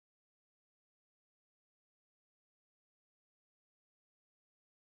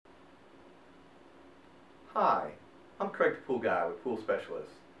Hi, I'm Craig the Pool Guy with Pool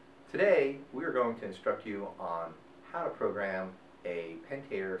Specialists. Today we are going to instruct you on how to program a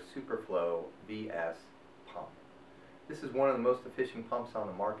Pentair Superflo-VS pump. This is one of the most efficient pumps on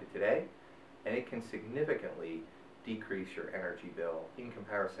the market today, and it can significantly decrease your energy bill in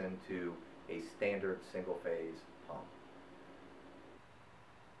comparison to a standard single-phase pump.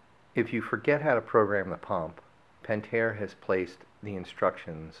 If you forget how to program the pump, Pentair has placed the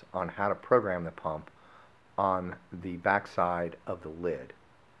instructions on how to program the pump on the back side of the lid.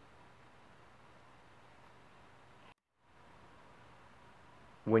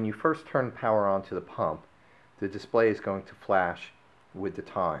 When you first turn power on to the pump, the display is going to flash with the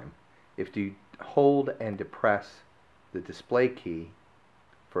time. If you hold and depress the display key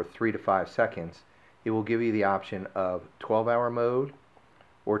for 3 to 5 seconds, it will give you the option of 12-hour mode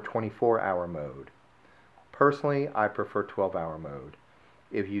or 24-hour mode. Personally, I prefer 12-hour mode.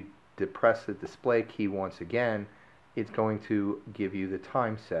 If you depress the display key once again, it's going to give you the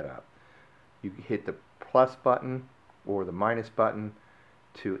time setup. You hit the plus button or the minus button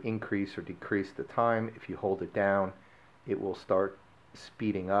to increase or decrease the time. If you hold it down, it will start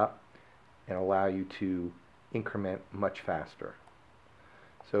speeding up and allow you to increment much faster.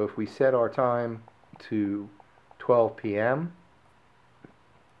 So if we set our time to 12 p.m.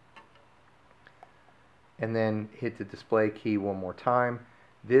 and then hit the display key one more time,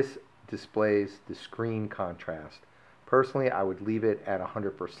 this displays the screen contrast. Personally, I would leave it at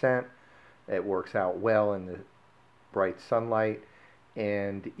 100%. It works out well in the bright sunlight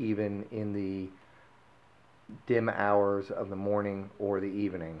and even in the dim hours of the morning or the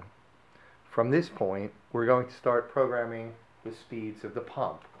evening. From this point, we're going to start programming the speeds of the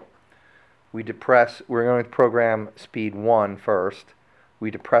pump. We're going to program speed 1 first. We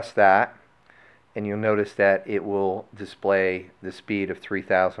depress that, and you'll notice that it will display the speed of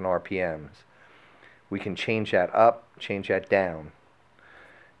 3,000 RPMs. We can change that up, change that down.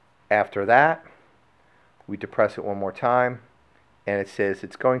 After that, we depress it one more time, and it says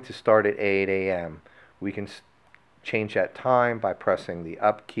it's going to start at 8 a.m. We can change that time by pressing the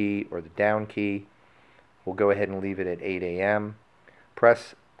up key or the down key. We'll go ahead and leave it at 8 a.m.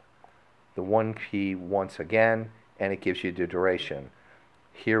 Press the 1 key once again, and it gives you the duration.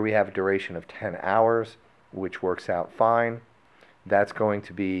 Here we have a duration of 10 hours, which works out fine. That's going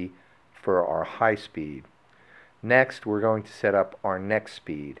to be for our high speed. Next, we're going to set up our next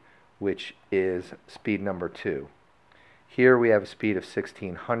speed, which is speed number 2. Here we have a speed of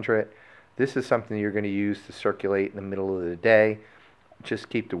 1600. This is something you're going to use to circulate in the middle of the day. Just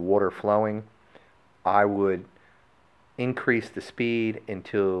keep the water flowing. I would increase the speed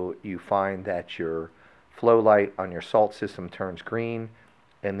until you find that your flow light on your salt system turns green,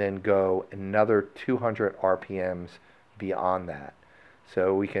 and then go another 200 RPMs beyond that.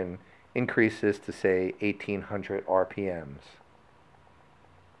 So we can increase this to say 1800 RPMs.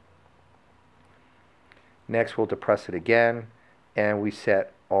 Next, we'll depress it again, and we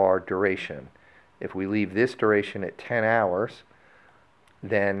set our duration. If we leave this duration at 10 hours,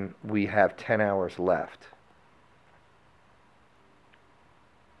 then we have 10 hours left.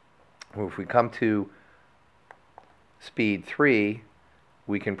 If we come to speed 3,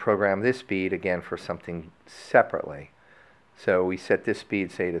 we can program this speed again for something separately. So we set this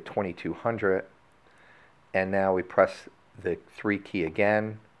speed, say, to 2200, and now we press the 3 key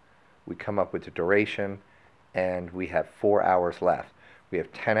again. We come up with the duration, and we have 4 hours left. We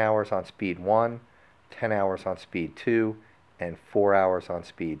have 10 hours on speed 1, 10 hours on speed 2, and 4 hours on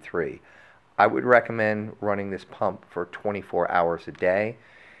speed 3. I would recommend running this pump for 24 hours a day.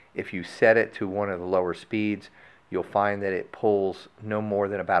 If you set it to one of the lower speeds, you'll find that it pulls no more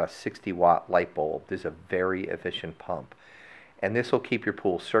than about a 60-watt light bulb. This is a very efficient pump. And this will keep your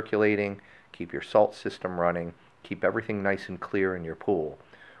pool circulating, keep your salt system running, keep everything nice and clear in your pool.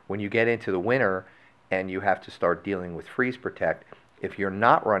 When you get into the winter and you have to start dealing with freeze protect, if you're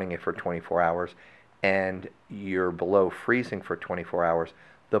not running it for 24 hours and you're below freezing for 24 hours,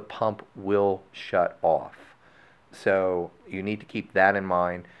 the pump will shut off. So you need to keep that in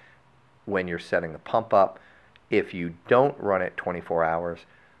mind when you're setting the pump up. If you don't run it 24 hours,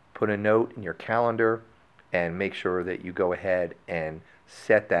 put a note in your calendar and make sure that you go ahead and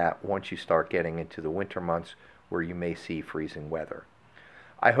set that once you start getting into the winter months where you may see freezing weather.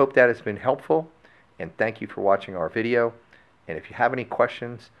 I hope that has been helpful, and thank you for watching our video. And if you have any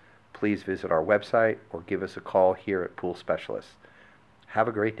questions, please visit our website or give us a call here at Pool Specialists. Have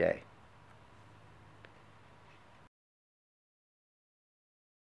a great day.